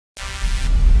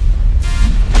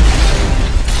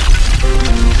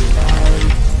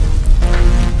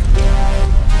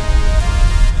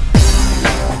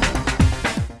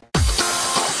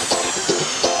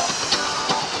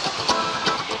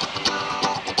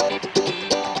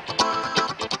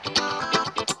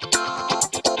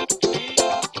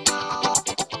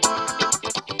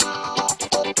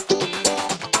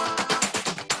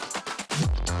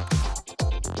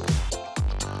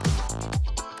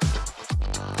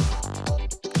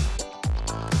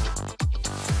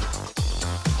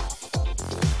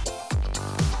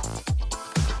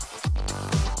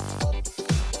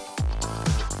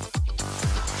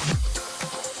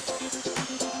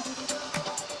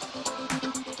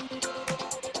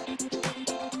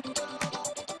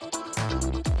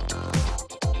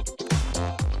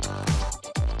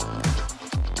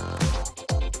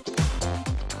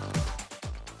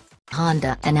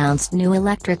Honda announced new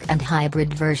electric and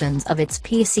hybrid versions of its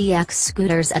PCX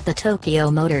scooters at the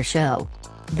Tokyo Motor Show.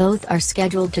 Both are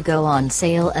scheduled to go on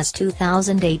sale as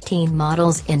 2018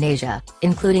 models in Asia,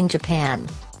 including Japan.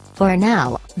 For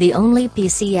now, the only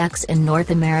PCX in North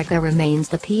America remains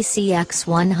the PCX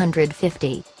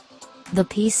 150. The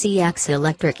PCX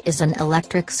Electric is an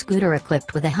electric scooter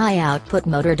equipped with a high-output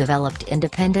motor developed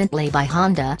independently by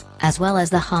Honda, as well as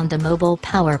the Honda Mobile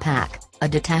Power Pack, a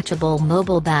detachable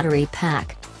mobile battery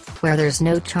pack. Where there's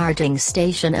no charging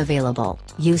station available,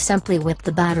 you simply whip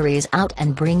the batteries out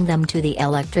and bring them to the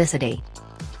electricity.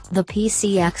 The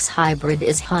PCX Hybrid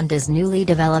is Honda's newly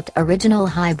developed original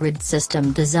hybrid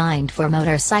system designed for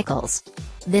motorcycles.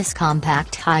 This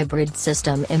compact hybrid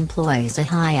system employs a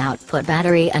high-output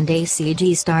battery and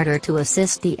ACG starter to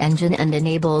assist the engine and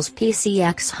enables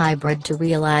PCX Hybrid to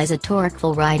realize a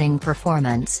torqueful riding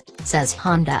performance, says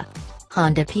Honda.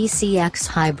 Honda PCX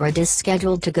Hybrid is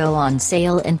scheduled to go on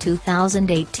sale in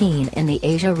 2018 in the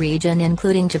Asia region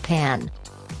including Japan.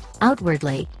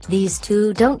 Outwardly, these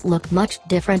two don't look much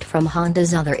different from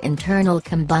Honda's other internal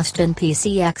combustion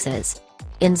PCXs.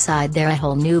 Inside they're a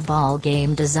whole new ball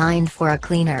game designed for a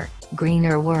cleaner,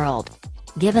 greener world.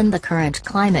 Given the current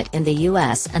climate in the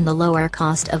US and the lower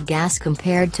cost of gas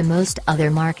compared to most other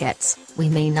markets, we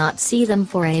may not see them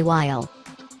for a while.